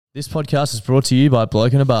This podcast is brought to you by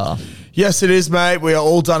Bloke in a Bar. Yes, it is, mate. We are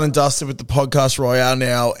all done and dusted with the podcast Royale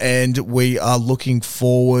now, and we are looking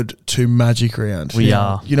forward to Magic Round. We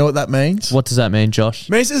are. You know what that means? What does that mean, Josh?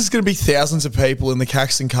 It means there's going to be thousands of people in the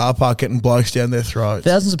Caxton car park getting blokes down their throats.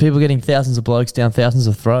 Thousands of people getting thousands of blokes down thousands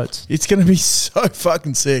of throats. It's going to be so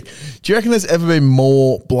fucking sick. Do you reckon there's ever been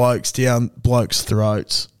more blokes down blokes'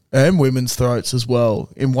 throats? And women's throats as well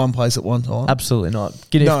in one place at one time? Absolutely not.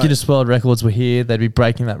 If Guinness World Records were here, they'd be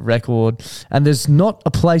breaking that record. And there's not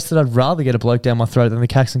a place that I'd rather get a bloke down my throat than the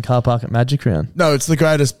Caxton car park at Magic Round. No, it's the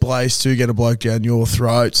greatest place to get a bloke down your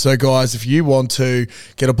throat. So, guys, if you want to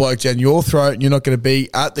get a bloke down your throat and you're not going to be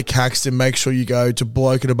at the Caxton, make sure you go to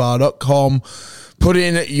blokeinabar.com, put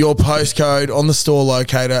in your postcode on the store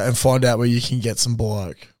locator and find out where you can get some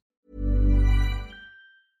bloke.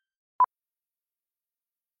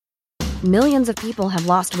 Millions of people have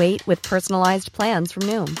lost weight with personalized plans from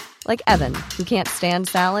Noom. Like Evan, who can't stand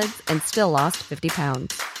salads and still lost 50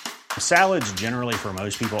 pounds. Salads generally for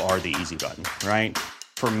most people are the easy button, right?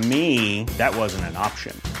 For me, that wasn't an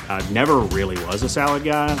option. I never really was a salad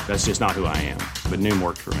guy. That's just not who I am. But Noom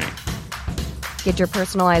worked for me. Get your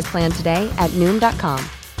personalized plan today at Noom.com.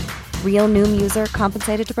 Real Noom user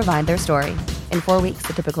compensated to provide their story. In 4 weeks,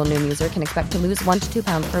 the typical Noom user can expect to lose 1 to 2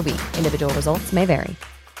 pounds per week. Individual results may vary.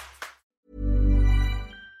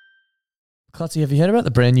 Clutzy, have you heard about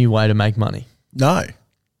the brand new way to make money? No.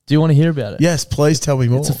 Do you want to hear about it? Yes, please tell me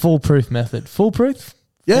more. It's a foolproof method. Foolproof?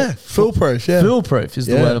 Yeah, foolproof, yeah. Foolproof is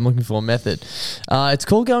the word I'm looking for, method. It's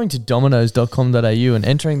called going to dominoes.com.au and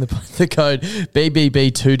entering the code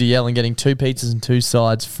BBB2DL and getting 2 pizzas and 2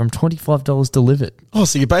 sides from $25 delivered. Oh,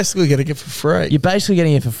 so you're basically getting it for free. You're basically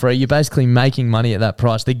getting it for free. You're basically making money at that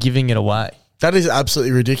price. They're giving it away. That is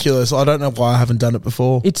absolutely ridiculous. I don't know why I haven't done it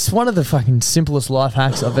before. It's one of the fucking simplest life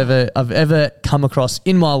hacks I've ever come across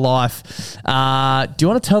in my life. Do you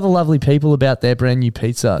want to tell the lovely people about their brand new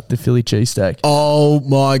pizza, the Philly cheesesteak? Oh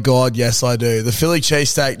my God, yes I do. The Philly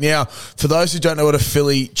cheesesteak. Now, for those who don't know what a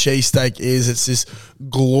Philly cheesesteak is, it's this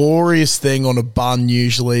glorious thing on a bun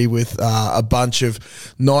usually with a bunch of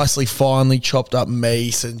nicely finely chopped up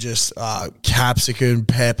meat and just capsicum,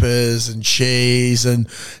 peppers and cheese. And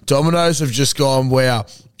Domino's have just gone, wow,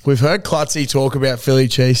 we've heard Clutzy talk about Philly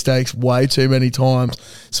cheesesteaks way too many times,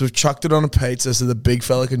 so we've chucked it on a pizza so the big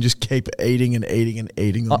fella can just keep eating and eating and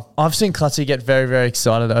eating them. I've seen Clutzy get very, very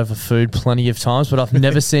excited over food plenty of times, but I've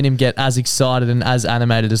never seen him get as excited and as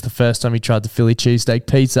animated as the first time he tried the Philly cheesesteak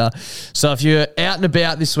pizza. So if you're out and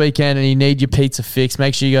about this weekend and you need your pizza fix,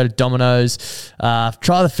 make sure you go to Domino's.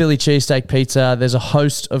 Try the Philly cheesesteak pizza. There's a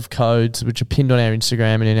host of codes which are pinned on our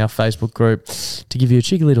Instagram and in our Facebook group to give you a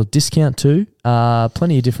cheeky little discount too.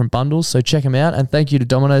 Plenty of different bundles, so check them out. And thank you to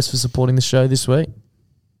Domino's for supporting the show this week.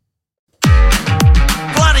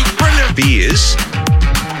 Bloody brilliant beers.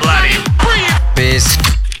 Bloody brilliant beers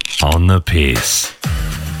on the piss.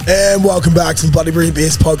 And welcome back to the Bloody Brilliant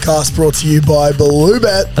Beers podcast, brought to you by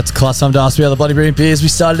Bluebet. That's class. I'm Darcy. We are the Bloody Brilliant Beers. We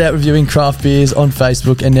started out reviewing craft beers on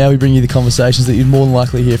Facebook, and now we bring you the conversations that you'd more than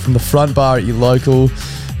likely hear from the front bar at your local.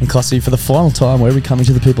 And Classy, for the final time, where are we coming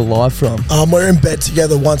to the people live from? We're in bed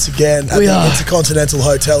together once again at the Intercontinental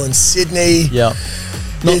Hotel in Sydney. Yeah.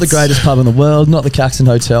 Not the greatest pub in the world, not the Caxton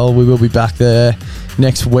Hotel. We will be back there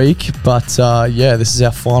next week. But this is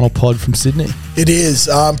our final pod from Sydney. It is.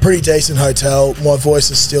 Pretty decent hotel. My voice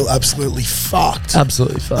is still absolutely fucked.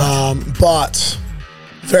 Absolutely fucked. But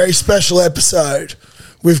very special episode.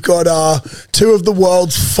 We've got 2 of the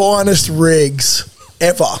world's finest rigs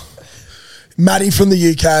ever. Matty from the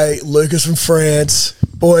UK, Lucas from France.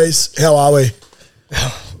 Boys, how are we?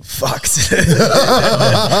 Fucked.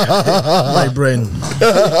 My brain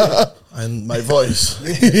and my voice.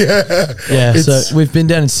 Yeah, so we've been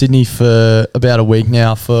down in Sydney for about a week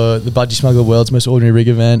now for the Budgie Smuggler World's Most Ordinary Rig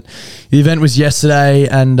event. The event was yesterday,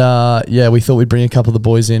 and we thought we'd bring a couple of the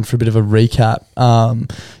boys in for a bit of a recap.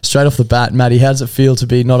 Straight off the bat, Matty, how does it feel to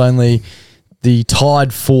be not only the tied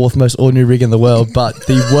 4th most ordinary rig in the world, but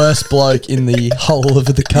the worst bloke in the whole of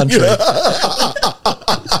the country?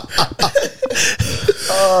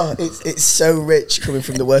 Oh, it's so rich coming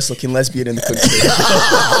from the worst looking lesbian in the country.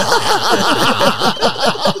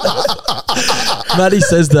 Matty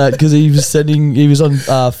says that because he was on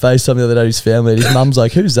FaceTime the other day with his family, and his mum's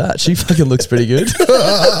like, "Who's that? She fucking looks pretty good."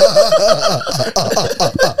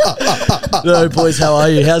 No, boys, how are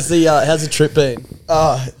you? How's the trip been?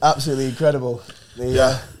 Oh, absolutely incredible.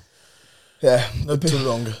 Not too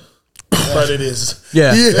long. But it is.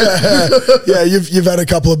 Yeah. Yeah, you've had a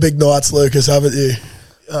couple of big nights, Lucas, haven't you?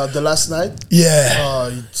 The last night? Yeah.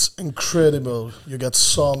 Oh, it's incredible. You got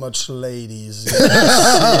so much ladies. But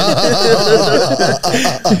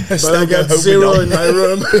I got zero in my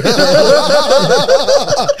room.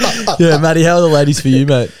 Yeah, Matty, how are the ladies for you,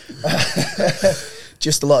 mate?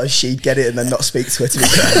 Just a lot of she'd get it and then not speak to her to be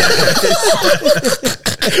fair.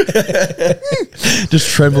 Just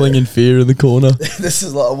trembling in fear in the corner. This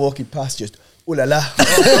is a lot of walking past, just ooh la la.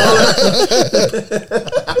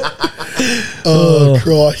 Oh,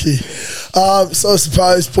 crikey. So I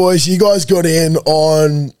suppose, boys, you guys got in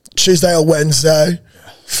on Tuesday or Wednesday.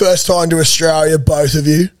 First time to Australia, both of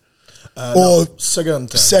you. No, second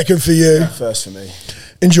time. Second for you. First for me.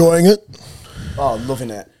 Enjoying it? Oh,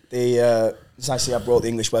 loving it. It's actually I brought the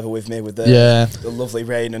English weather with me with the lovely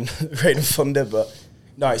rain and thunder, but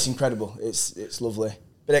no, it's incredible. It's lovely.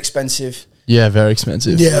 Bit expensive. Yeah, very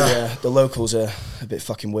expensive. Yeah. The locals are a bit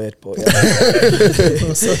fucking weird, but yeah.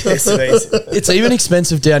 it's amazing. It's even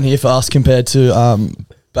expensive down here for us compared to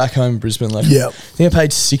back home in Brisbane. Like, Yeah. I think I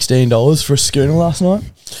paid $16 for a schooner last night.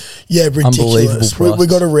 Yeah, ridiculous. Unbelievable We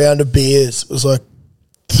got price. a round of beers. It was like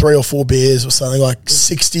 3 or 4 beers or something, like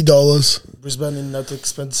 $60. Brisbane is not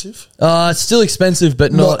expensive. It's still expensive,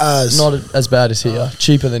 but not Not as bad as here.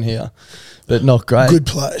 Cheaper than here, but not great. Good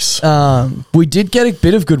place. We did get a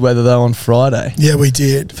bit of good weather though on Friday Yeah, we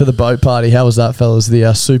did. for the boat party. How was that, fellas?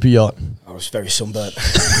 The super yacht. I was very sunburnt.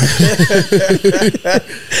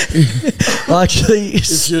 I actually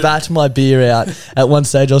spat my beer out at one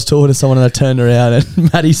stage. I was talking to someone and I turned around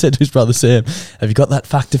and Matty said to his brother Sam, "Have you got that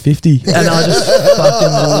Factor 50?" And I just fucking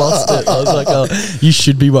lost it. I was like, "Oh, you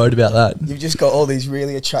should be worried about that." You've just got all these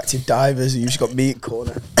really attractive divers and you've just got me at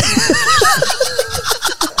corner.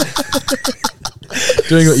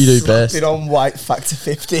 Doing what you do best. Been on white Factor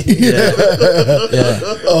 50. Yeah.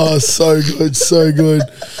 Oh, so good, so good.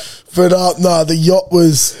 But no, the yacht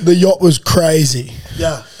was crazy.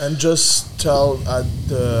 Yeah, and just tell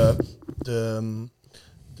the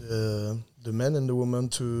men and the woman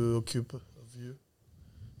to occupy of you.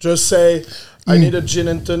 Just say, I need a gin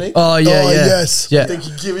and tonic. Oh yeah, Oh, yeah. yes. Yeah. They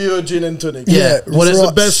can give you a gin and tonic. Yeah, What is the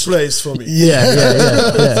right. best place for me?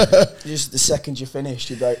 Yeah. Just the second you're finished,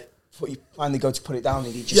 you're like, you finally go to put it down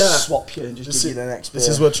and he just swap you and just give you the next beer. This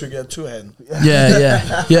is what you get to hand.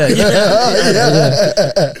 Yeah. Yeah.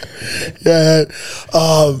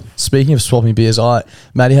 Speaking of swapping beers,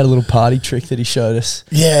 Matty had a little party trick that he showed us.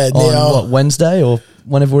 Yeah, On now Wednesday or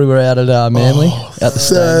whenever we were out at Manly at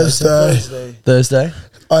the Thursday.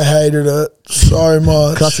 I hated it so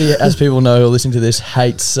much. Clutzy, as people know who are listening to this,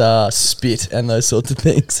 hates spit and those sorts of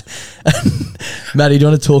things. Matty, do you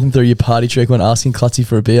want to talk him through your party trick when asking Clutzy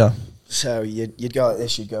for a beer? So you'd go like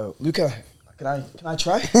this, you'd go, Luca, can I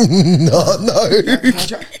try? No. Can I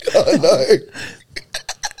try?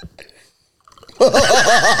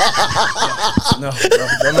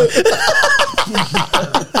 No.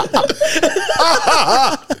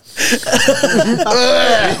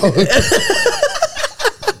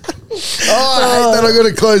 Oh, I hate that. I got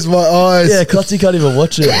to close my eyes. Yeah, Clutzy can't even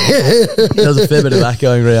watch it. There's a fair bit of that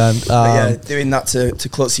going around. Yeah, doing that to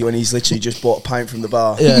Clutzy when he's literally just bought a pint from the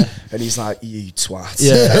bar. Yeah. And he's like, you twat.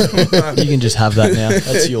 Yeah, you can just have that now.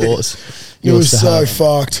 That's yours. It was to so have.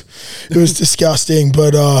 fucked. It was disgusting,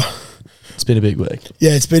 but It's been a big week.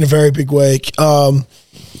 yeah, it's been a very big week.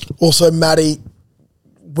 Also, Matty,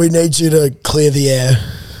 we need you to clear the air.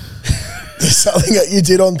 There's something that you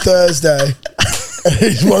did on Thursday.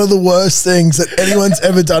 It's one of the worst things that anyone's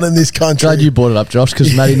ever done in this country. Glad you brought it up, Josh,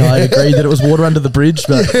 because Matty and I agreed that it was water under the bridge,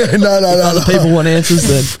 but No. other people want answers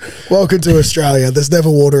then. Welcome to Australia. There's never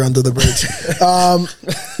water under the bridge.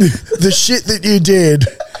 The shit that you did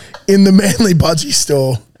in the Manly Budgie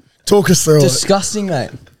store. Talk us through it. Disgusting,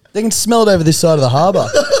 mate. They can smell it over this side of the harbour.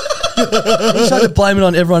 You tried to blame it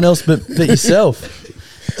on everyone else but yourself.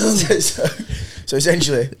 So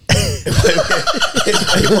essentially,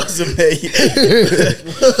 it wasn't me.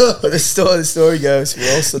 But the story goes,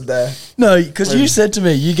 we're all stood there. No, because you said to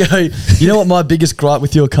me, you go, you know what my biggest gripe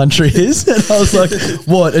with your country is? And I was like,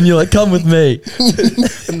 what? And you're like, come with me.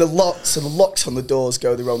 And the locks on the doors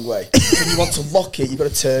go the wrong way. When you want to lock it, you've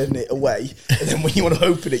got to turn it away. And then when you want to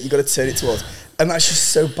open it, you've got to turn it towards. And that's just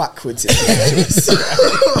so backwards. So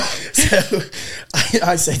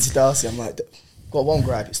I say to Darcy, I'm like, got one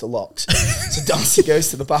gripe, it's the locks. So Darcy goes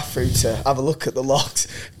to the bathroom to have a look at the locks,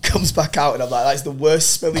 comes back out, and I'm like, that's the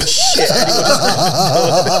worst smelling shit anyone's ever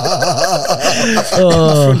done. In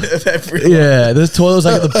front of everyone. Yeah, the toilet was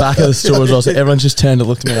like at the back of the store as well, so everyone just turned and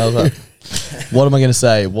looked at me and I was like, what am I going to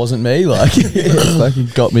say? It wasn't me? Like, it fucking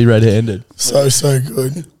got me red-handed. So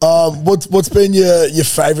good. What's been your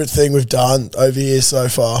favourite thing we've done over here so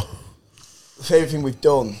far? The favourite thing we've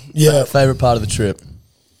done, Yeah. Favourite part of the trip?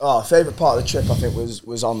 Favourite part of the trip I think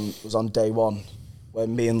was on day one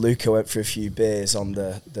when me and Luca went for a few beers on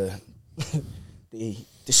the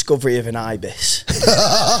discovery of an ibis. It's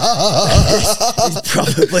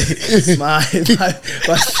probably my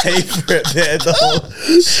favourite bit of the whole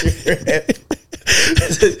trip.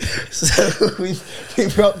 So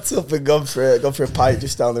we've rocked up and gone for a pint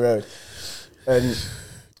just down the road, and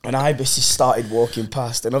an ibis has started walking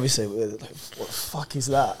past, and obviously we're like, what the fuck is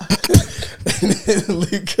that? And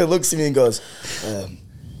Luca looks at me and goes,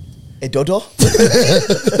 a dodo?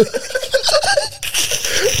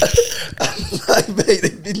 I'm like, mate,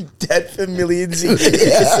 they've been dead for millions of years.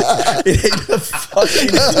 It ain't a fucking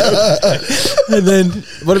dodo. And then,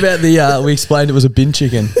 what about the, we explained it was a bin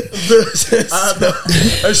chicken. A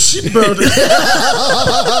shitbird.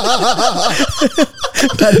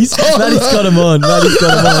 Maddie's got him on. The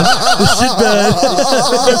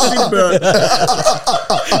shitbird.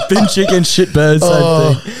 Bin chicken, shitbird,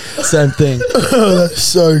 same thing. That's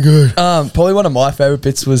so good. Probably one of my favourite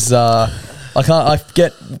bits was, I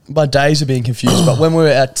get, my days are being confused, but when we were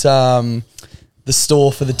at the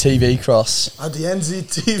store for the TV cross. At the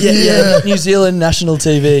NZTV. Yeah, New Zealand National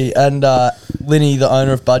TV. And Linny, the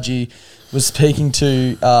owner of Budgie, was speaking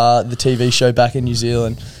to the TV show back in New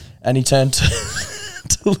Zealand, and he turned to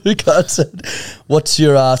Luca and said, what's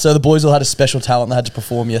your... so the boys all had a special talent they had to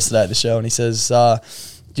perform yesterday at the show, and he says,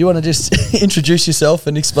 do you want to just introduce yourself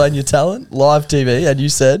and explain your talent? Live TV, and you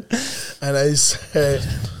said... And I say,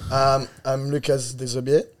 I'm Lucas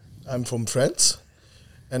Desabier. I'm from France.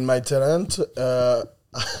 And my talent,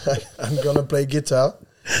 I'm going to play guitar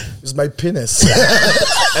with my penis.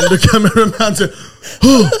 And the cameraman said,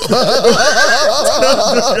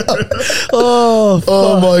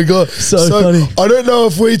 Oh my God. So funny. I don't know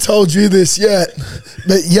if we told you this yet,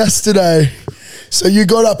 but yesterday, so you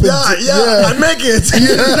got up and... I make it.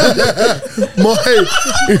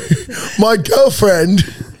 My girlfriend,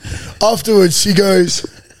 afterwards, she goes...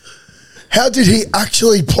 How did he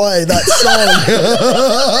actually play that song?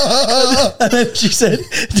 And then she said,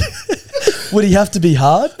 would he have to be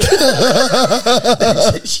hard?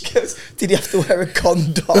 She goes, did he have to wear a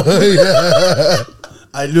condom?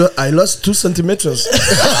 I lost 2 centimeters. But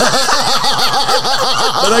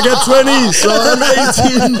I got 20, so I'm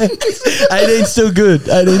 18. 18's still good.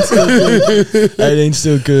 18's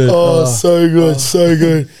still good. Oh, so good, so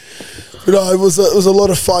good. But no, it was a lot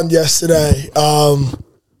of fun yesterday.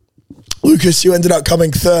 Lucas, you ended up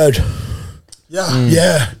coming third. Yeah.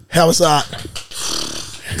 Yeah. How was that?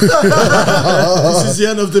 This is the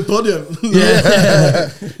end of the podium.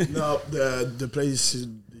 Yeah. No, the place is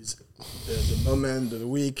the moment, the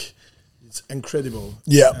week, it's incredible.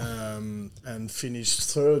 Yeah. And finished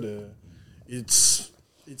third. It's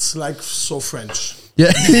like so French.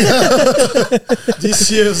 Yeah. This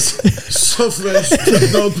year's so French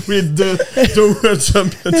did not win the World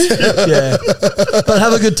Championship. Yeah. But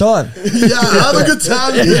have a good time. Yeah, have a good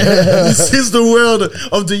time. Yeah. This is the word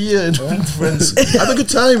of the year in France. Have a good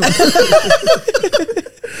time.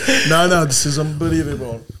 No, this is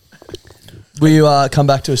unbelievable. Will you come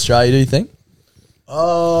back to Australia, do you think?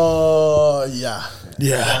 Oh, yeah.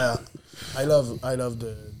 Yeah. I love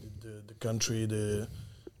the country, the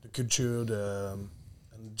culture, and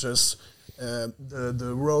just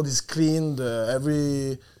the road is clean.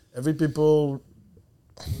 Every people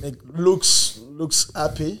looks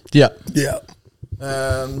happy. Yeah. Yeah.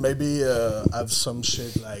 And maybe have some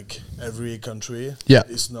shit like every country. Yeah.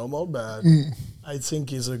 It's normal, but I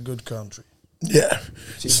think it's a good country. Yeah.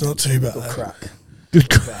 It's not too bad. Good crack. Good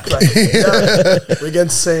crack. Yeah, we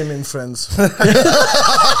get same in France. I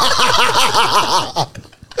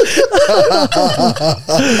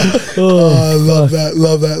love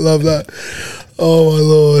that. Oh my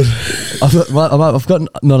Lord. I've got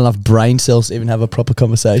not enough brain cells to even have a proper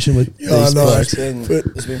conversation with Yeah, I these know. blokes.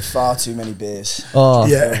 There's been far too many beers Oh,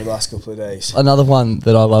 Yeah. over the last couple of days. Another one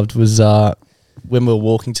that I loved was when we were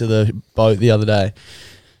walking to the boat the other day.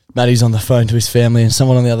 Matty's on the phone to his family, and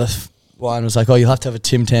someone on the other line was like, "Oh, you'll have to have a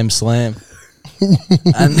Tim Tam Slam."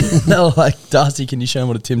 And they were like, "Darcy, can you show him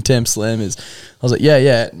what a Tim Tam Slam is?" I was like,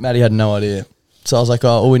 "Yeah." Matty had no idea, so I was like, "Oh,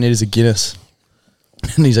 all we need is a Guinness."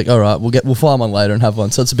 And he's like, "All right, we'll fly one later and have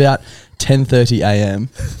one." So it's about 10:30 a.m.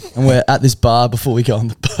 and we're at this bar before we go on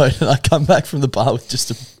the boat. And I come back from the bar with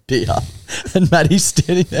just a beer, and Matty's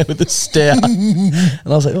standing there with a stout. And I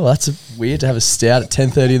was like, "Oh, that's weird to have a stout at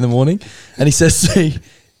 10:30 in the morning." And he says to me,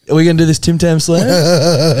 "Are we going to do this Tim Tam Slam?"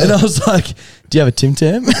 And I was like, "Do you have a Tim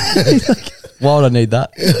Tam?" He's like, Why would I need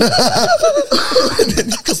that? And then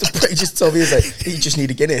because the prick just told me, he was like, you just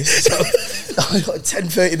need a Guinness. So I was like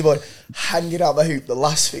 10:30 in the morning, hanging out the hoop. The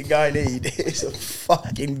last thing I need is a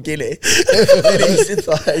fucking Guinness. And he's just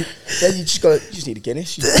like, yeah, you just need a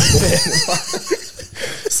Guinness. You just need it.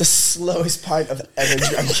 It's the slowest pint I've ever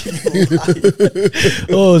drank in my life.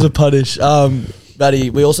 Oh, it was a punish. Matty,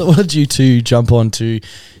 we also wanted you to jump on to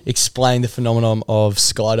explain the phenomenon of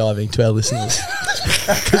skydiving to our listeners.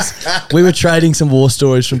 Because we were trading some war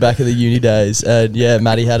stories from back in the uni days, and yeah,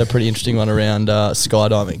 Matty had a pretty interesting one around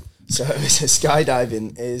skydiving. So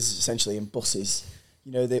skydiving is essentially in buses,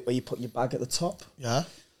 you know, where you put your bag at the top. Yeah.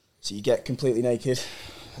 So you get completely naked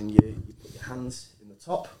and you put your hands in the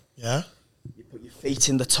top. Yeah. You put your feet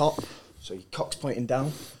in the top, so your cock's pointing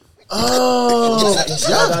down. Oh,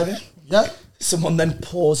 Skydiving. yeah. Someone then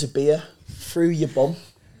pours a beer through your bum,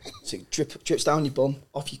 so it drips down your bum,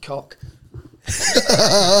 off your cock.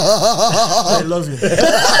 I love you.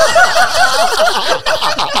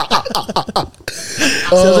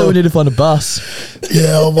 Sounds like we need to find a bus.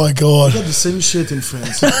 Yeah, oh my God. We got the same shit in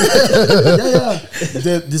France. yeah.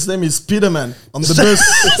 This name is Spiderman on the bus.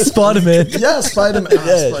 Spider-Man. Yeah, Spiderman.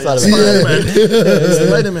 Spider-Man.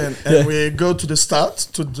 Spiderman. And we go to the start,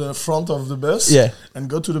 to the front of the bus. Yeah. And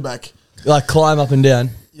go to the back. Like climb up and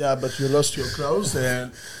down. Yeah, but you lost your clothes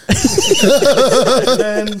and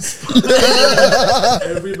then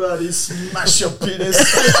everybody smash your penis.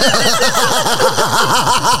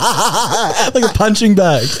 Like a punching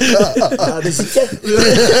bag.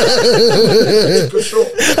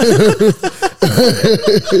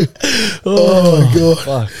 Oh my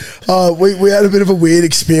God. Fuck. We had a bit of a weird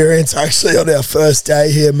experience actually on our first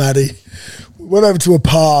day here, Matty. We went over to a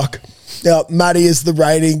park. Now, Matty is the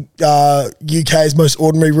reigning UK's most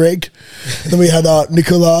ordinary rig. Then we had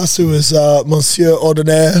Nicolas, who was Monsieur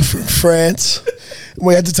Ordinaire from France. And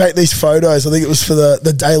we had to take these photos. I think it was for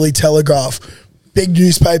the Daily Telegraph. Big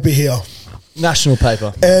newspaper here. National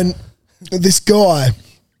paper. And this guy,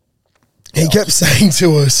 he kept saying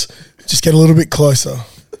to us, just get a little bit closer.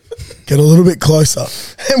 Get a little bit closer.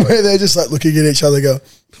 And we're there just like looking at each other go.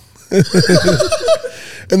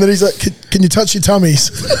 And then he's like, can you touch your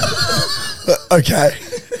tummies? Okay.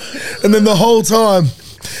 And then the whole time,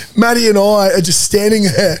 Matty and I are just standing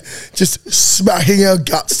there, just smacking our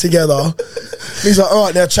guts together. And he's like, all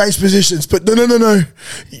right, now change positions. But no.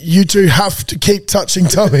 You two have to keep touching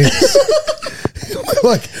tummies. We're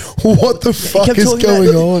like, what the fuck is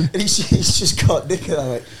going on? And he's just got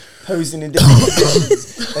Nicola like posing in different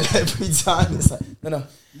positions. And every time it's like, no,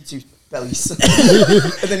 you two bellies. And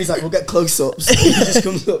then he's like, we'll get close-ups. And he just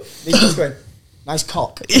comes up and he's just going, nice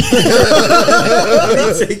cock. And he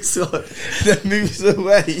takes one, then moves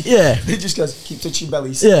away. Yeah. He just goes, keep touching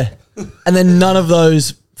bellies. Yeah. And then none of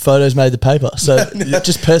those photos made the paper. So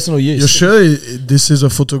just personal use. You're sure this is a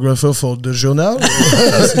photographer for the journal?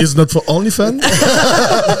 It's not for OnlyFans?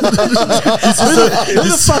 Who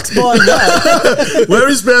the fuck's buying that? Where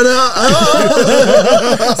is Bernard?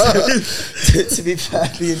 To be fair,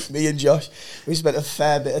 me and Josh, we spent a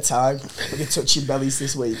fair bit of time touching bellies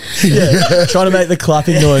this week. Yeah. Trying to make the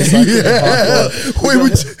clapping noise. Like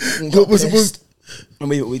What was it? And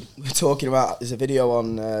we were talking about, there's a video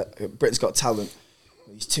on Britain's Got Talent.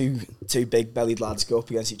 These two big bellied lads go up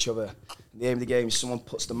against each other. And the aim of the game is someone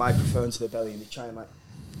puts the microphone to their belly and they try and like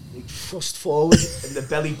they thrust forward and the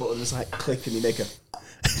belly button is like click and they make a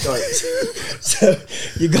so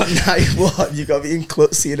you got night one, you got me in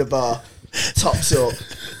Clutzy in a bar, tops up,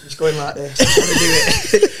 just going like this, trying to do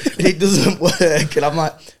it, and it doesn't work, and I'm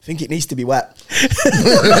like, I think it needs to be wet.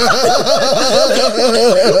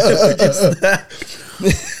 Just there,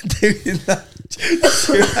 doing that,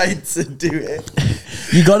 trying to do it.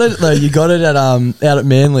 You got it though. You got it at out at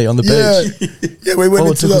Manly on the beach. Yeah, we went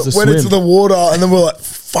into the water and then we're like,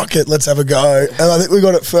 fuck it, let's have a go. And I think we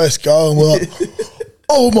got it first go and we're like,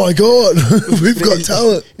 oh my God, we've got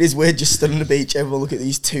talent. It is weird just stood on the beach, everyone look at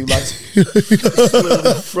these two lads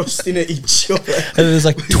thrusting at each other. And there's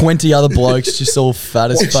like 20 other blokes just all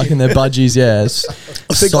fat as fuck in their budgies. Yeah, it's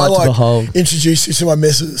I think I like introduced you to my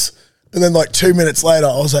missus. And then like 2 minutes later,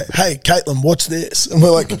 I was like, hey, Caitlin, watch this. And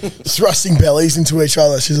we're like thrusting bellies into each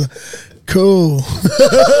other. She's like, cool.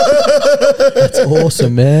 That's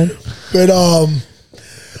awesome, man. But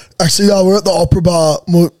actually, no, we're at the Opera Bar.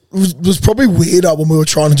 It was probably weirder when we were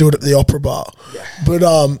trying to do it at the Opera Bar. Yeah. But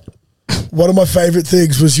one of my favourite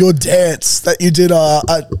things was your dance that you did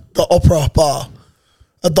at the Opera Bar.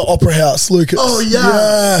 At the Opera House, Lucas. Oh,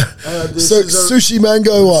 yeah. So Sushi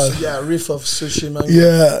Mango one. Yeah, riff of Sushi Mango.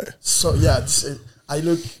 Yeah. So, yeah, I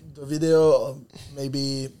look the video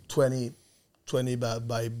maybe 20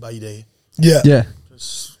 by day. Yeah. Yeah.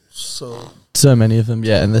 Just So many of them,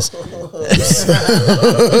 yeah. And there's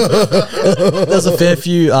a fair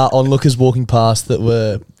few onlookers walking past that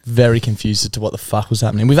were very confused as to what the fuck was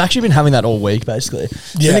happening. We've actually been having that all week, basically.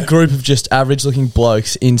 Yeah. In a group of just average-looking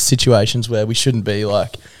blokes in situations where we shouldn't be,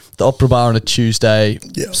 like the Opera Bar on a Tuesday,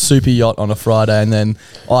 Super Yacht on a Friday, and then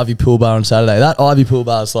Ivy Pool Bar on Saturday. That Ivy Pool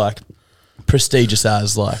Bar is like prestigious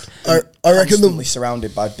as like. I reckon Constantly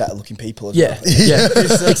surrounded by better looking people. As Yeah, well. yeah.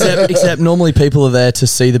 except normally people are there to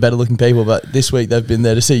see the better looking people, but this week they've been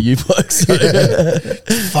there to see you blokes. So.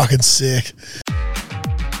 fucking sick.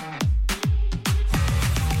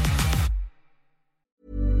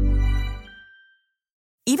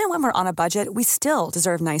 Even when we're on a budget, we still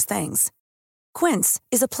deserve nice things. Quince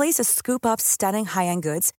is a place to scoop up stunning high-end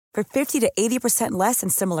goods for 50 to 80% less than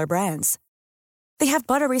similar brands. They have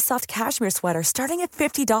buttery soft cashmere sweaters starting at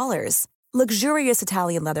 $50, luxurious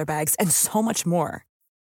Italian leather bags, and so much more.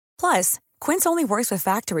 Plus, Quince only works with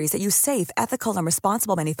factories that use safe, ethical, and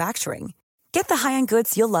responsible manufacturing. Get the high-end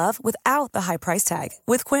goods you'll love without the high price tag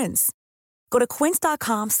with Quince. Go to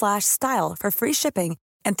quince.com/style for free shipping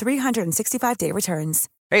and 365-day returns.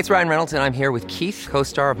 Hey, it's Ryan Reynolds, and I'm here with Keith,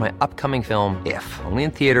 co-star of my upcoming film, If, only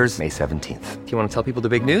in theaters May 17th. Do you want to tell people the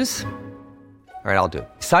big news? All right, I'll do it.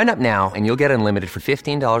 Sign up now and you'll get unlimited for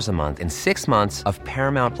 $15 a month and 6 months of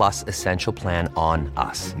Paramount Plus Essential Plan on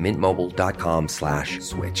us.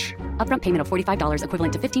 MintMobile.com/switch. Upfront payment of $45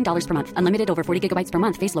 equivalent to $15 per month. Unlimited over 40 gigabytes per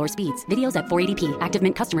month. Face lower speeds. Videos at 480p. Active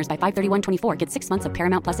Mint customers by 531.24 get 6 months of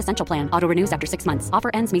Paramount Plus Essential Plan. Auto renews after 6 months. Offer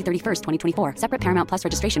ends May 31st, 2024. Separate Paramount Plus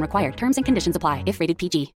registration required. Terms and conditions apply if rated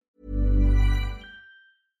PG.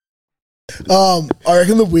 I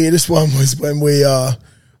reckon the weirdest one was when we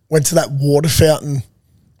went to that water fountain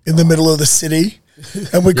in the middle of the city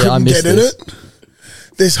and we couldn't get in it.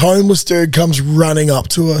 This homeless dude comes running up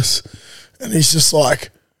to us and he's just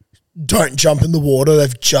like, don't jump in the water.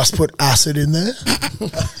 They've just put acid in there.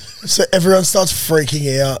 So everyone starts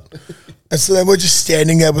freaking out. And so then we're just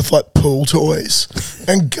standing there with like pool toys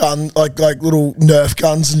and like little Nerf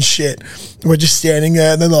guns and shit. And we're just standing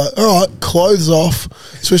there and they're like, all right, clothes off.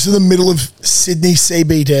 So it's in the middle of Sydney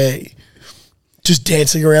CBD, just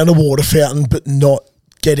dancing around a water fountain but not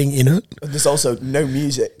getting in it. And there's also no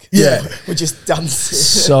music. Yeah. We're just dancing.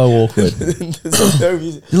 So awkward. There's no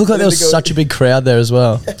music. You look like there was such a big crowd there as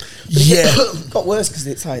well. Yeah. It got worse because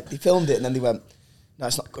it's like they filmed it and then they went, no,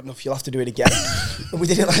 it's not good enough. You'll have to do it again. And we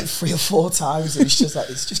did it like 3 or 4 times. And it's just like,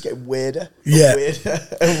 it's just getting weirder. Yeah. Weirder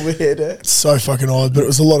and weirder. It's so fucking odd, but it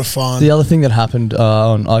was a lot of fun. The other thing that happened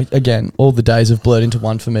again, all the days have blurred into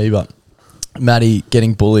one for me, but Maddie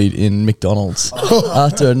getting bullied in McDonald's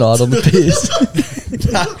after a night on the piss.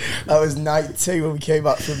 That was night 2 when we came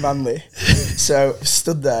back from Manly. So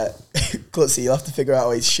stood there. Clutzy, you'll have to figure out a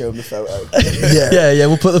way to show him the photo. Yeah,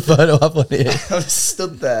 we'll put the photo up on here. I was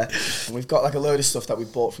stood there and we've got like a load of stuff that we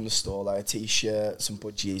bought from the store, like a t-shirt, some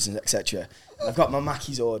budgies and etc. And I've got my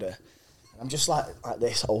Mackey's order. I'm just like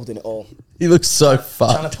this, holding it all. He looks so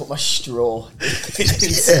fucked. Trying to put my straw into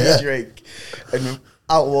the drink. And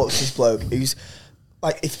out walks this bloke who's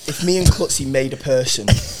like, if me and Clutzy made a person,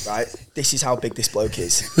 right, this is how big this bloke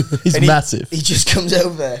is. He's massive. He just comes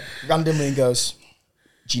over there randomly and goes,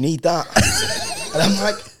 do you need that? And I'm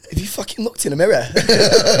like, have you fucking looked in a mirror? And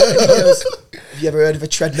he goes, have you ever heard of a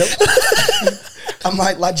treadmill? I'm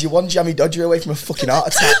like, lad, you're one jammy dodger away from a fucking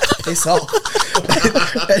heart attack. Piss off.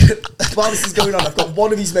 And while this is going on, I've got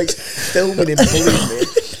one of his mates filming him, bullying me.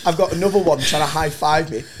 I've got another one trying to high-five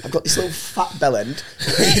me. I've got this little fat bellend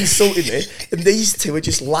insulting me. And these two are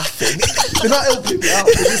just laughing. They're not helping me out.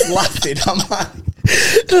 They're just laughing. I'm like...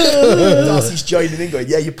 Darcy's joining in going,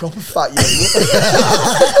 yeah, you're proper fat, you.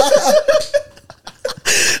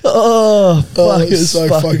 Fuck, it's so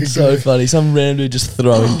fucking so good. funny. Some random dude just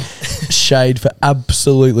throwing shade for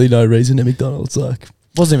absolutely no reason at McDonald's. Like,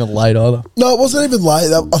 wasn't even late either. No, it wasn't even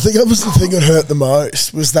late. I think that was the thing that hurt the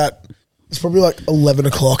most, was that it's probably like 11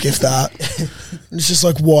 o'clock, if that. And it's just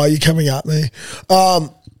like, why are you coming at me?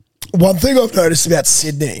 One thing I've noticed about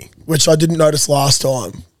Sydney, which I didn't notice last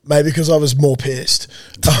time, maybe because I was more pissed,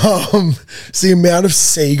 is the amount of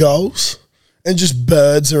seagulls and just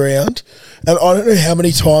birds around. And I don't know how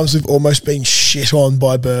many times we've almost been shit on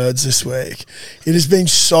by birds this week. It has been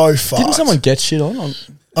so fucked. Didn't someone get shit on?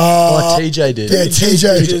 TJ did. Yeah,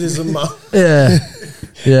 TJ did.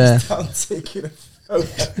 Yeah. I'm taking a photo.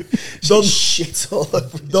 Don't shit all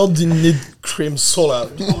over. Don't need cream soda.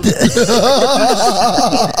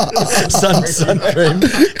 Sun cream.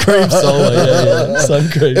 Cream soda, yeah. Sun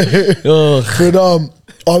cream. Ugh. But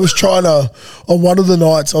I was trying to, on one of the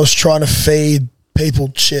nights, I was trying to feed people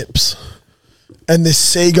chips. And this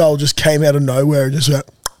seagull just came out of nowhere and just went,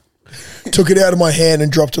 took it out of my hand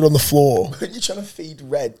and dropped it on the floor. You're trying to feed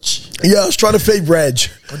Reg. Yeah, I was trying to feed Reg.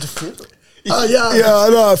 What the fruit? Yeah, I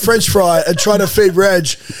know, French fry, and trying to feed Reg.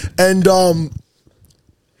 And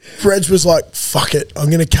Reg was like, fuck it, I'm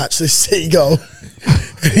going to catch this seagull.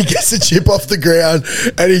 And he gets the chip off the ground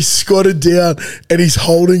and he's squatted down and he's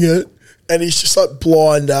holding it and he's just like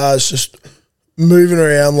blind as, just moving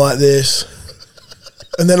around like this.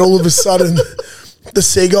 And then all of a sudden, the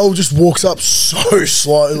seagull just walks up so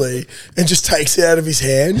slowly and just takes it out of his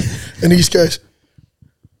hand and he just goes,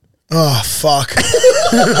 oh, fuck.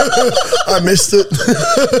 I missed it.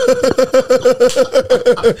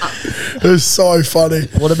 It was so funny.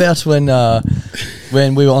 What about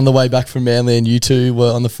when we were on the way back from Manly and you two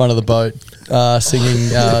were on the front of the boat singing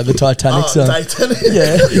the Titanic song? Titanic.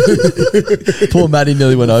 Yeah. Poor Maddie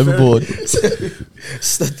nearly went overboard.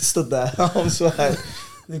 stood there, arms wide.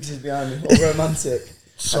 Lucas is behind me, all romantic.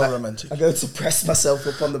 So romantic. I go to press myself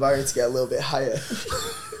up on the barrier to get a little bit higher.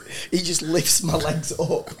 He just lifts my legs up. So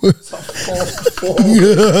I fall.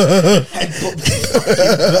 Headbutt.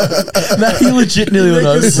 No, he legit nearly went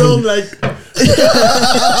overboard. So like,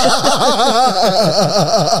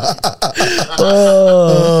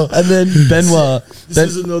 and then Benoit. this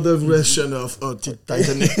is another version of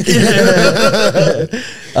Titanic.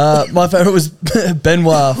 My favourite was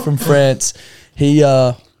Benoit from France. He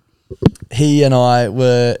and I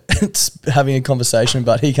were having a conversation,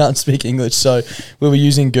 but he can't speak English, so we were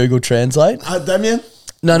using Google Translate. Damien?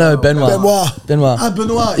 No, Benoit. Benoit.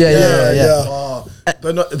 Benoit. Yeah. Oh,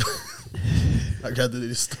 Benoit. I got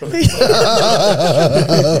this story.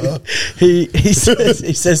 he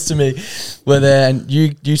says to me, we're there, and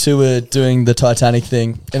you two were doing the Titanic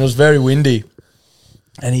thing, and it was very windy.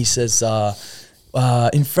 And he says,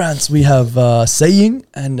 in France we have saying,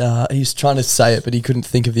 and he's trying to say it, but he couldn't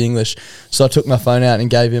think of the English. So I took my phone out and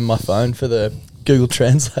gave him my phone for the Google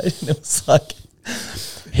Translate, and it was like,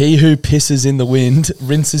 he who pisses in the wind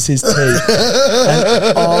rinses his teeth. And,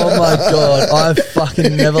 oh my God, I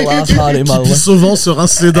fucking never laughed hard in my life. Souvent se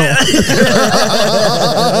rince les dents.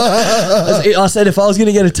 I said if I was going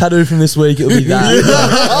to get a tattoo from this week, it would be that.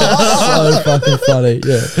 So fucking funny,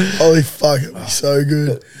 yeah. Holy fuck, it was so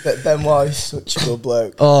good. But Benoit is such a good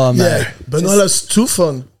bloke. Oh, man. Yeah. Benoit has 2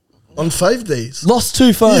 phones on 5 days. Lost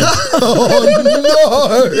 2 phones. Oh,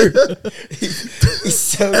 no. He's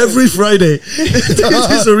so Every Friday.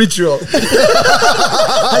 It's a ritual.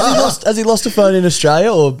 Has he lost a phone in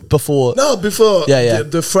Australia or before? No, before. Yeah.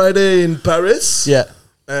 The Friday in Paris. Yeah.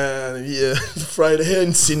 And Friday here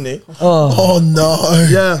in Sydney. Oh, no.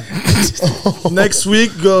 Yeah. Next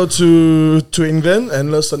week, go to England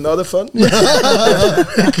and lost another phone. He's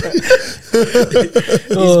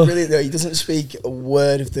brilliant though. He doesn't speak a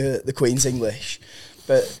word of the Queen's English,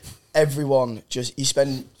 but everyone you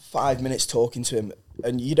spend 5 minutes talking to him,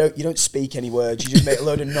 and you don't speak any words. You just make a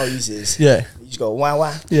load of noises. Yeah. You just go wow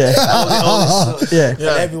wow. Yeah. all this stuff. Yeah. And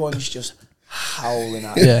everyone's just howling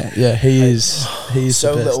at him. Yeah. He is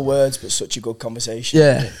So the best. little words, but such a good conversation.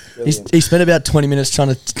 Yeah. He spent about 20 minutes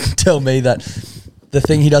trying to tell me that the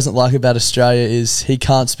thing he doesn't like about Australia is he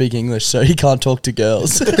can't speak English, so he can't talk to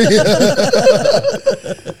girls.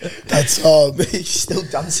 That's He still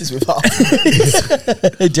dances with half.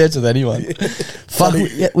 He dance with anyone. Fuck,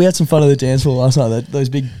 we had some fun at the dance floor last night. Those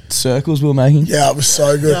big circles we were making. Yeah, it was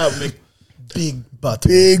so good. Yeah, make big butt.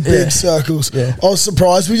 Big circles. Yeah. I was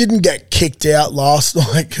surprised we didn't get kicked out last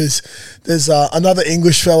night because there's another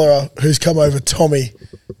English fella who's come over, Tommy.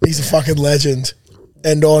 He's a fucking legend.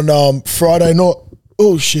 And on Friday night,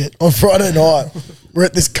 on Friday night, we're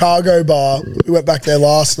at this cargo bar. We went back there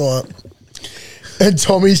last night. And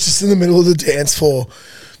Tommy's just in the middle of the dance floor,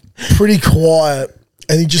 pretty quiet,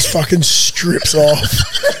 and he just fucking strips off.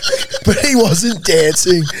 But he wasn't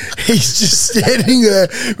dancing. He's just standing there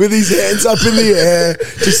with his hands up in the air,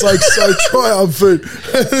 just like so triumphant.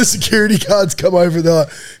 And the security guards come over and they're like,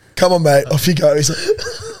 come on, mate, off you go. He's like,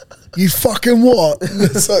 you fucking what? And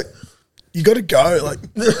it's like, you got to go. Like,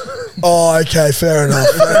 oh, okay, fair enough.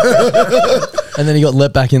 And then he got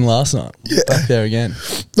let back in last night. Yeah. Back there again.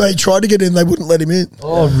 They tried to get in. They wouldn't let him in.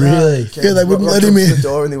 Oh, really? Yeah, they wouldn't let him in. The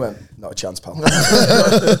door and they went, not a chance, pal.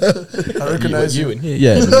 I recognise you. In here?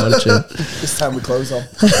 Yeah, not a chance. This time we close on.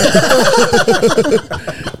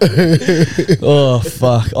 Oh,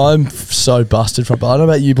 fuck. I'm so busted from, I don't know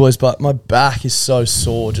about you boys, but my back is so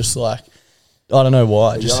sore, just like, I don't know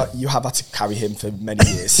why. You have had to carry him for many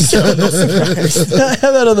years. How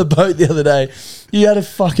about on the boat the other day? You had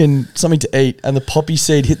something to eat, and the poppy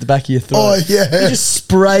seed hit the back of your throat. Oh, yeah. He just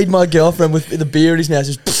sprayed my girlfriend with the beer in his mouth,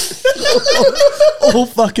 just all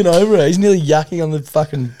fucking over her. He's nearly yakking on the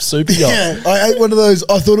fucking super yacht. Yeah, I ate one of those.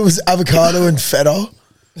 I thought it was avocado and feta.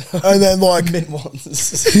 And then like mint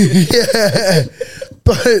ones. yeah,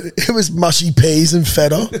 but it was mushy peas and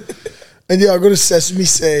feta. And yeah, I got a sesame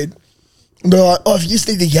seed. And they're like, oh, if you just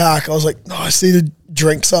need a yak. I was like, no, I just need to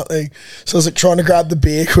drink something. So I was like trying to grab the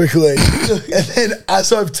beer quickly. And then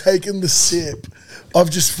as I've taken the sip, I've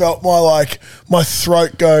just felt my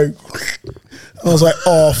throat go. And I was like,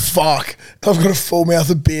 oh, fuck. I've got a full mouth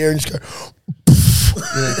of beer and just go.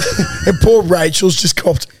 And poor Rachel's just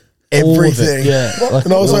copped everything.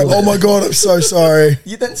 And I was like, oh my God, I'm so sorry.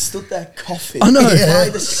 You then stood there coughing. I know. By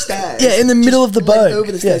the stairs. Yeah, in the middle of the boat.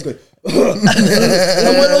 Over the stairs going. And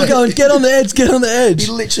we're all going, get on the edge, get on the edge.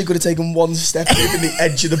 He literally could have taken one step over the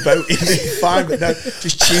edge of the boat. He'd been fine, but no,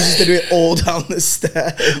 just chooses to do it all down the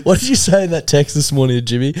stairs. What did you say in that text this morning,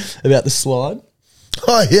 Jimmy, about the slide?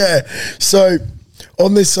 Oh yeah. So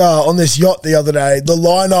on this yacht the other day, the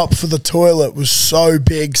lineup for the toilet was so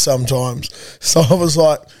big sometimes. So I was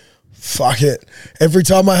like, fuck it. Every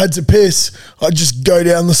time I had to piss, I'd just go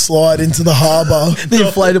down the slide into the harbour. The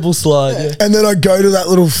inflatable slide, yeah. And then I'd go to that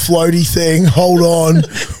little floaty thing, hold on,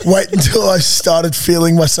 wait until I started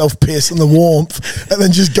feeling myself piss in the warmth, and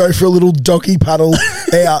then just go for a little doggy paddle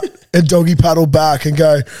out and doggy paddle back and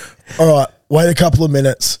go, all right, wait a couple of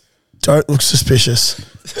minutes. Don't look suspicious.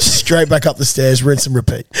 Straight back up the stairs, rinse and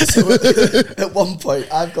repeat. So at one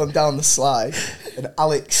point, I've gone down the slide and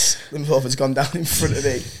Alex Limthorpe has gone down in front of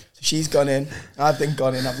me. So she's gone in, I've then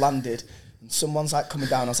gone in, I've landed. And someone's like coming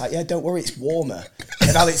down. I was like, yeah, don't worry, it's warmer.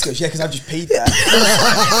 And Alex goes, yeah, because I've just peed there.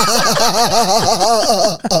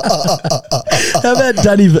 How about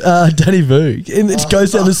Danny Vu? He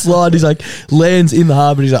goes down the slide, he's like, lands in the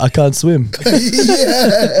harbour, he's like, I can't swim. Danny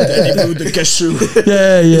Vu, the cashew.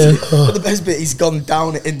 Yeah. But the best bit, he's gone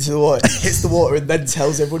down into the water, hits the water, and then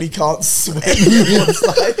tells everyone he can't swim. Everyone's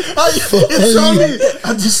like, it's only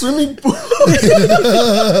at the swimming pool.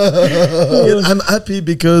 I'm happy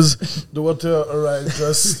because the water arrived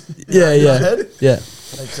just behind my head. Yeah.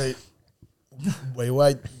 I say,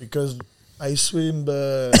 wait, because I swim,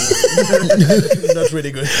 but not really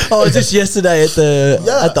good. Oh, just yesterday at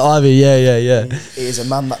the Ivy. Yeah. He is a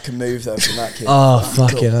man that can move though from that kid. Oh,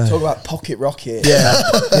 fucking hell. Talk about pocket rocket.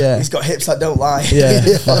 Yeah. He's got hips that don't lie. Yeah.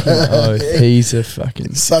 Fucking oath. He's a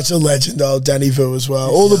fucking... Such a legend, old Danny Vu as well.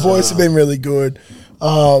 All the boys have been really good.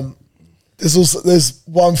 There's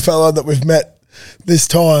one fella that we've met this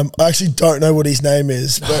time. I actually don't know what his name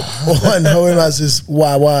is, but all I know him as is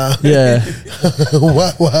Wawa. Yeah.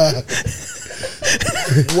 Wawa.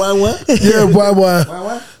 Wawa? Yeah, Wawa.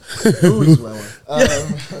 Wawa? Who is Wawa?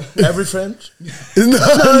 Every French? No.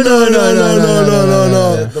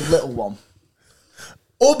 The little one.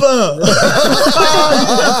 Aubin!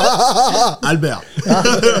 Albert.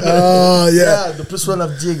 Oh, yeah. The plus one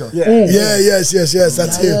of Diego. Yes,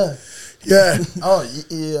 that's him. Yeah. Oh,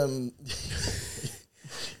 he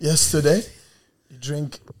yesterday he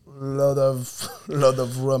drank a lot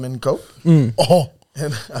of rum and coke. Oh.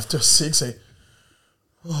 And after 6, say,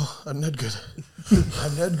 oh, I'm not good.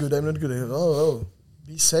 I'm not good. Oh,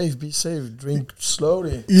 be safe. Drink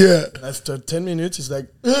slowly. Yeah. And after 10 minutes, it's like,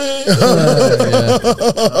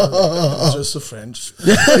 just a French.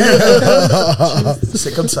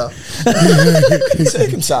 C'est comme ça.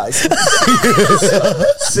 Circumcised.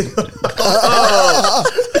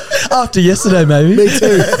 After yesterday, maybe. Me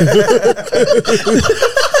too.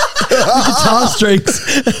 Guitar strings.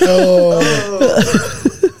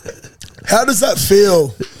 How does that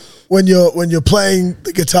feel when you're playing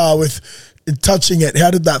the guitar with touching it?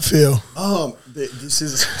 How did that feel? This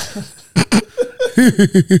is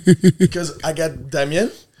because I got Damien.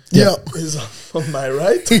 Yeah, is on my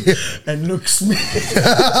right and looks me,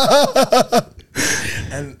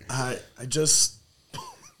 and I just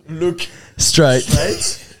look straight.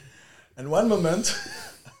 And one moment,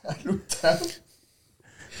 I look down,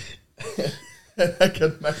 and I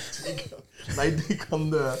got my dick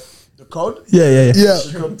on the chord. Yeah.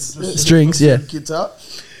 Strings, yeah. Guitar,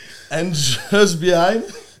 and just behind,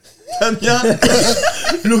 Tanya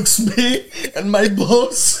looks me and my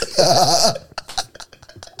balls.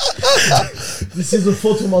 This is a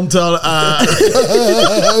photo mental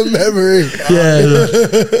memory. Yeah,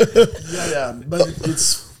 but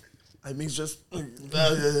it's. I mean, just.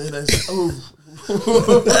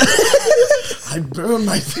 I burn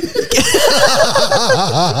my feet.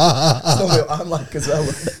 I'm like as well.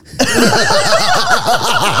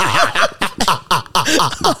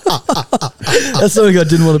 That's something I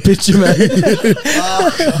didn't want to picture, mate.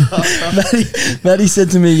 Maddie said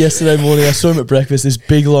to me yesterday morning, I saw him at breakfast, this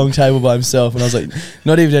big long table by himself, and I was like,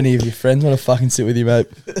 not even any of your friends want to fucking sit with you, mate.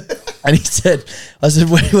 And he said, I said,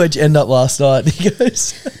 where'd you end up last night? And he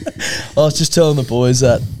goes, I was just telling the boys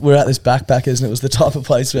that we're at this Backpackers and it was the type of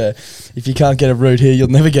place where if you can't get a root here, you'll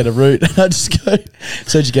never get a root. And I just go,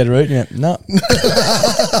 so did you get a root? And he went, no.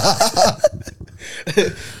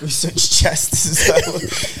 With such chests as well.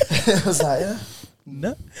 I was like, yeah.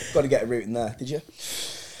 No. Got to get a root in there, did you?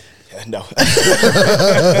 Yeah, no.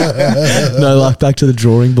 No luck, back to the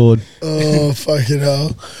drawing board. Oh, fucking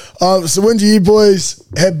hell. So when do you boys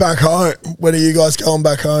head back home? When are you guys going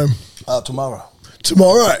back home? Tomorrow.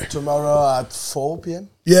 Tomorrow? Tomorrow at 4 p.m.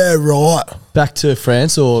 Yeah, right. Back to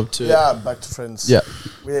France or to... Yeah, back to France. Yeah.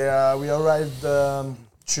 We arrived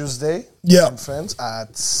Tuesday in France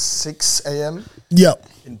at 6 a.m. Yep.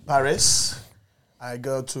 in Paris. I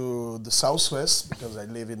go to the southwest because I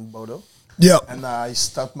live in Bordeaux. Yep. And I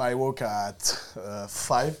start my work at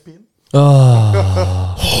 5 p.m.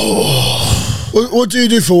 Oh. What do you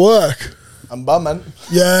do for work? I'm barman.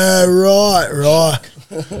 Yeah, right.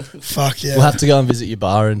 Fuck yeah. We'll have to go and visit your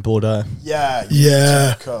bar in Bordeaux. Yeah.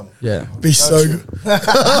 Yeah. Come. Yeah. Be so good.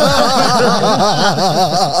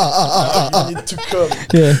 You need to come.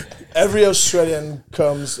 Yeah. Every Australian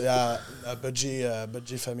comes.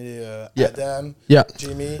 Budgie family. Adam. Yeah.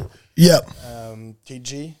 Jimmy. Yep.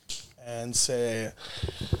 TG. And say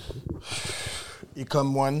he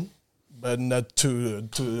come one, but not to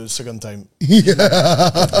the second time. Yeah.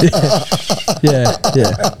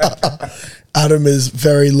 Adam is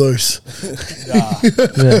very loose. Yeah.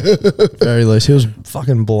 Very loose. He was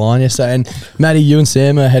fucking blind yesterday. And Matty, you and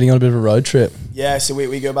Sam are heading on a bit of a road trip. Yeah, so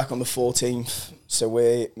we go back on the 14th. So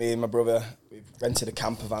me and my brother, we've rented a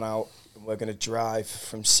camper van out and we're going to drive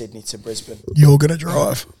from Sydney to Brisbane. You're going to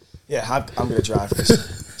drive? Yeah, I'm going to drive because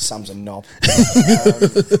Sam's a knob.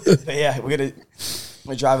 But yeah, we're going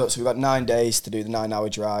to drive up. So we've got 9 days to do the 9-hour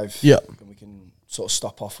drive. Yep. And we can sort of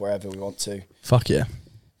stop off wherever we want to. Fuck yeah.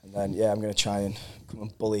 And then, yeah, I'm going to try and come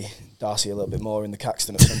and bully Darcy a little bit more in the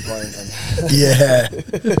Caxton at some point. And Yeah.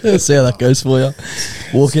 See how that goes for you.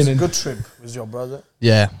 Walking in. Good trip with your brother.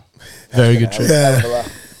 Yeah. Very good trip. Yeah.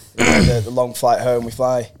 The long flight home, we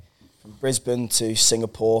fly from Brisbane to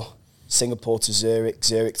Singapore to Zurich,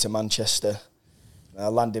 Zurich to Manchester. I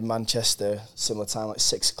land in Manchester, similar time, like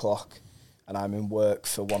 6 o'clock, and I'm in work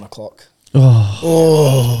for 1 o'clock.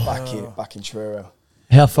 Oh. Back in Truro.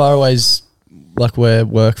 How far away is like where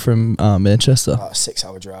work from Manchester? About a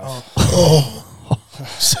 6-hour drive.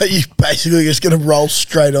 So you're basically just going to roll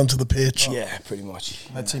straight onto the pitch? Yeah, pretty much.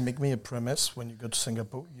 Let's say, make me a premise when you go to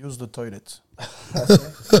Singapore, use the toilet.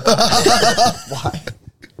 Why?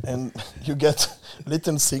 And you get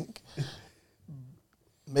little sink.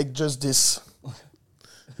 Make just this.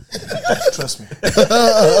 Trust me.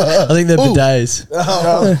 I think they're bidets.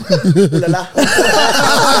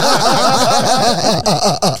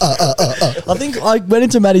 I think I went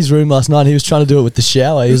into Matty's room last night and he was trying to do it with the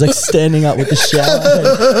shower. He was like standing up with the shower.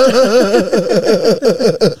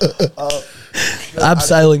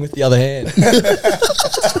 Abseiling with the other hand.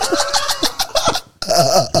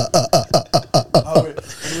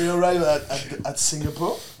 We arrive at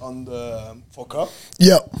Singapore on the Fokker.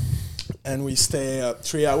 Yep. And we stay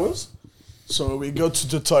 3 hours. So we go to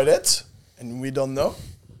the toilet and we don't know.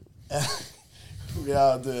 We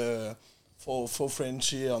are the four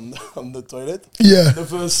Frenchie on the toilet. Yeah. The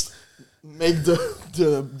first make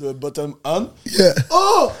the bottom on. Yeah.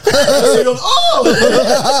 Oh! Second, oh!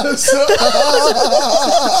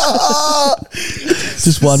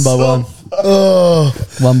 Just one by one. Oh,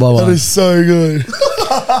 One by that one. is so good.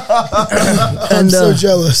 I'm so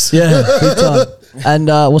jealous. Yeah, big time. And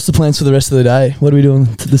what's the plans for the rest of the day? What are we doing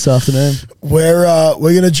this afternoon? We're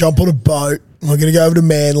going to jump on a boat. We're going to go over to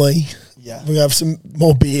Manly. Yeah. We're going to have some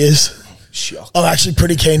more beers. Shock. I'm actually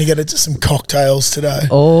pretty keen to get into some cocktails today.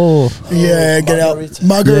 Oh. Yeah, get out.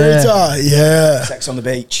 Margarita, yeah. Sex on the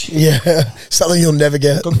beach. Yeah, something you'll never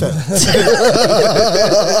get.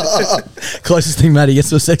 Closest thing Matty gets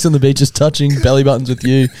to sex on the beach is touching belly buttons with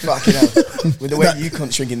you. Fucking hell. With the way you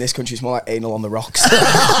cunt shrink in this country, it's more like anal on the rocks.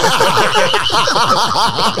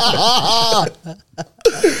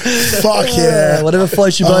 Fuck yeah. Whatever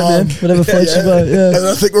floats your boat, man. Whatever floats your boat, yeah. And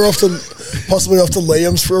I think we're possibly off to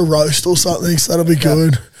Liam's for a roast or something, so that'll be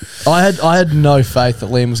good. I had no faith that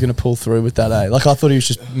Liam was going to pull through with that, eh? Like, I thought he was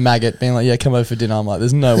just maggot, being like, yeah, come over for dinner. I'm like,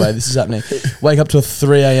 there's no way this is happening. Wake up to a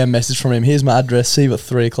 3 a.m. message from him. Here's my address. See you at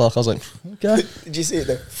 3 o'clock. I was like, okay. Did you see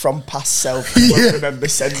it? From past self. I remember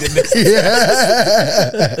sending this.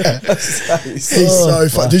 Yeah. He's so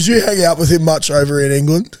fun. Did you hang out with him much over in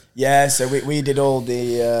England? Yeah, so we did all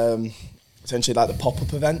the essentially like the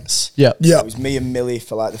pop-up events. Yeah. Yeah. So it was me and Millie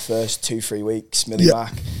for like the first 2-3 weeks, Millie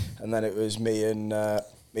back, and then it was me and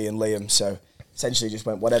Liam. So essentially just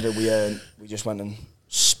went, whatever we earned, we just went and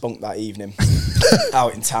spunked that evening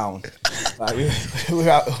out in town. Like we were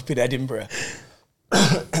out up in Edinburgh.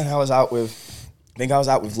 And I was out with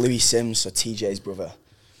Louis Sims, so TJ's brother.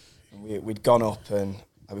 And we'd gone up and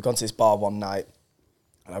we'd gone to this bar one night,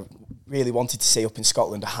 and I really wanted to see up in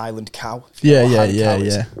Scotland a Highland cow. Yeah.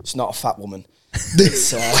 It's not a fat woman.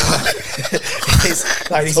 It's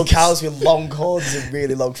like these cows with long horns and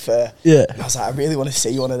really long fur. Yeah. And I was like, I really want to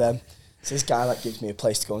see one of them. So this guy like gives me a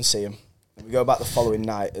place to go and see him. And we go back the following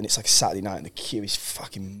night, and it's like a Saturday night, and the queue is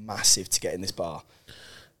fucking massive to get in this bar.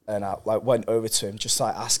 And I like went over to him, just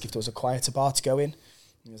like asked if there was a quieter bar to go in. And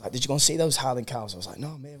he was like, "Did you go and see those Highland cows?" I was like, "No,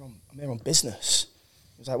 I'm here on business."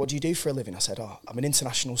 He was like, "What do you do for a living?" I said, "Oh, I'm an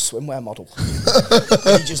international swimwear model."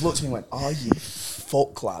 And he just looked at me and went, "Are you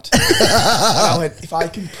fuck, lad?" And I went, "If I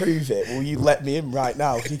can prove it, will you let me in right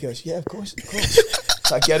now?" And he goes, "Yeah, of course.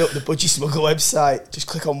 So I get up the Budgie Smuggle website, just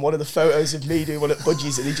click on one of the photos of me doing one at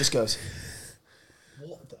Budgies, and he just goes,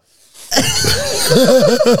 "What the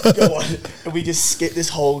fuck?" Go on. And we just skip this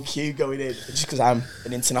whole queue going in, just because I'm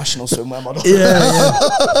an international swimwear model. Yeah.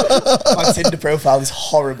 My Tinder profile is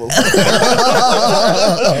horrible.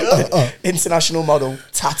 International model,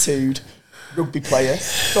 tattooed, rugby player.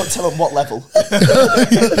 Don't tell him what level.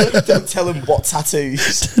 Don't tell him what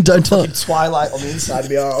tattoos. Don't tell him. Twilight on the inside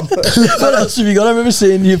of my arm. What else have you got? I remember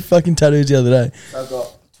seeing your fucking tattoos the other day. I've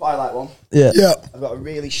got Twilight one. Yeah. I've got a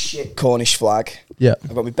really shit Cornish flag. Yeah.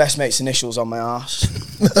 I've got my best mate's initials on my arse.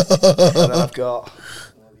 And then I've got,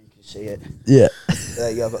 you can see it. Yeah.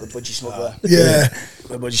 There you go. I've got the Budgie Smuggler. Yeah.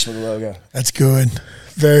 The Budgie Smuggler logo. That's good.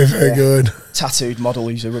 Very, very good. Tattooed model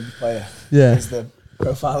who's a rugby player. Yeah. There's the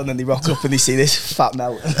profile, and then they rock up and they see this fat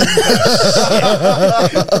melt. I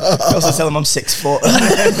also tell them I'm 6 foot.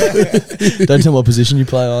 Don't tell them what position you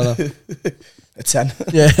play either. A 10.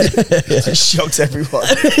 Yeah. It shocks everyone.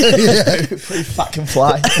 Pretty fat can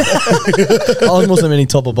fly. I was more so meaning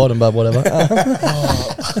top or bottom, but whatever.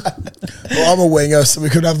 Well, I'm a winger, so we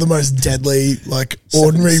could have the most deadly, like,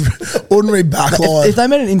 ordinary backline. If they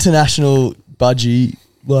made an international budgie,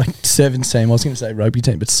 like, sevens team, I was going to say rugby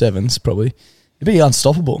team, but sevens probably, it'd be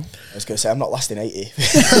unstoppable. I was going to say, I'm not lasting 80.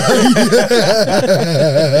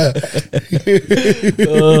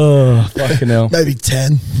 Oh, fucking hell. Maybe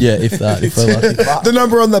 10. Yeah, if that, if we're lucky. The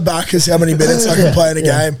number on the back is how many minutes I can play in a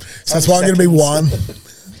game. So that's why I'm going to be 1.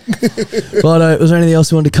 Righto, was there anything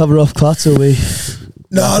else you wanted to cover off, Klutz, or we...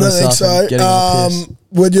 No, I don't think so.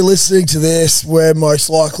 When you're listening to this, we're most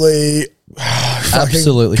likely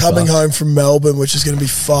absolutely coming fucked. home from Melbourne, which is going to be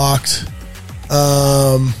fucked.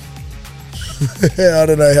 I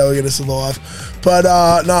don't know how we're going to survive. But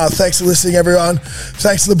no, thanks for listening, everyone.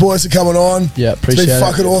 Thanks to the boys for coming on. Yeah, appreciate it. It's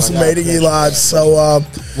been fucking awesome meeting you, lads. So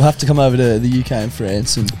we'll have to come over to the UK and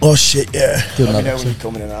France. And oh, shit, yeah. Let me know when you're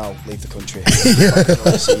coming and I'll leave the country.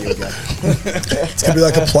 I'll see you again. It's going to be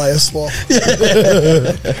like a player swap.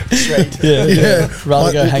 Straight. Yeah.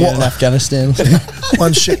 Rather go hang out in Afghanistan.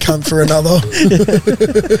 One shit cunt for another.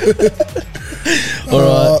 All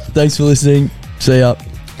right. Thanks for listening. See ya.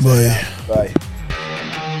 Bye. Bye.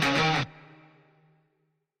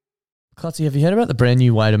 Klutzy, have you heard about the brand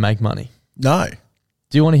new way to make money? No.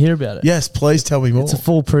 Do you want to hear about it? Yes, please tell me more. It's a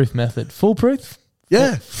foolproof method. Foolproof?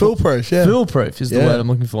 Yeah, foolproof, yeah. Foolproof is the word I'm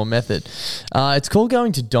looking for, method. It's called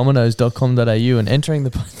going to dominoes.com.au and entering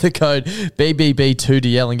the code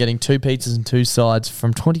BBB2DL and getting 2 pizzas and 2 sides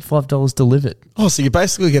from $25 delivered. Oh, so you're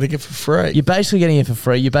basically getting it for free. You're basically getting it for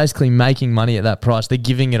free. You're basically making money at that price. They're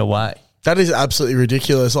giving it away. That is absolutely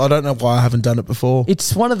ridiculous. I don't know why I haven't done it before.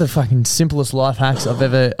 It's one of the fucking simplest life hacks I've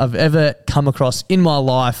ever come across in my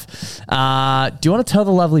life. Do you want to tell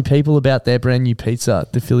the lovely people about their brand new pizza,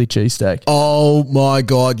 the Philly cheesesteak? Oh my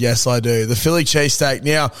God, yes I do. The Philly cheesesteak.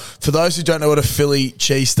 Now, for those who don't know what a Philly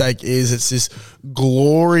cheesesteak is, it's this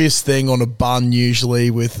glorious thing on a bun usually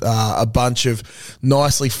with a bunch of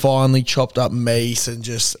nicely finely chopped up meat and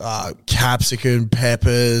just capsicum,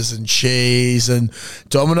 peppers and cheese. And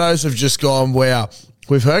Domino's have just gone, wow,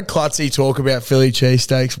 we've heard Klutzy talk about Philly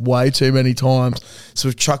cheesesteaks way too many times, so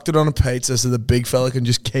we've chucked it on a pizza so the big fella can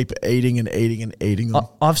just keep eating and eating and eating them.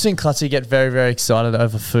 I've seen Klutzy get very, very excited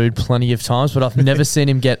over food plenty of times, but I've never seen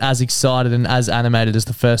him get as excited and as animated as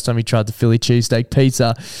the first time he tried the Philly cheesesteak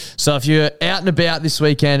pizza. So if you're out and about this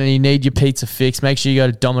weekend and you need your pizza fix, make sure you go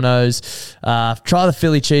to Domino's, try the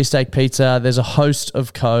Philly cheesesteak pizza. There's a host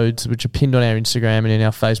of codes which are pinned on our Instagram and in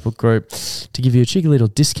our Facebook group to give you a cheeky little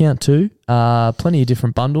discount too. Plenty of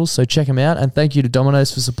different bundles, so check them out. And thank you to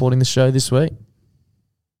Domino's for supporting the show this week.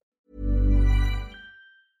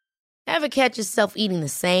 Ever catch yourself eating the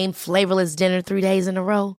same flavorless dinner 3 days in a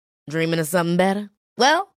row? Dreaming of something better?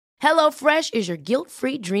 Well, HelloFresh is your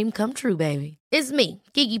guilt-free dream come true, baby. It's me,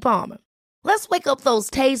 Keke Palmer. Let's wake up those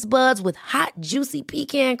taste buds with hot, juicy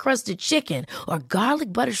pecan-crusted chicken or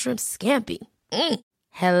garlic butter shrimp scampi.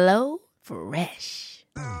 Hello Fresh.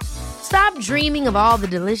 Stop dreaming of all the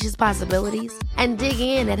delicious possibilities and dig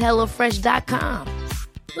in at HelloFresh.com.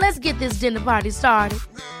 Let's get this dinner party started.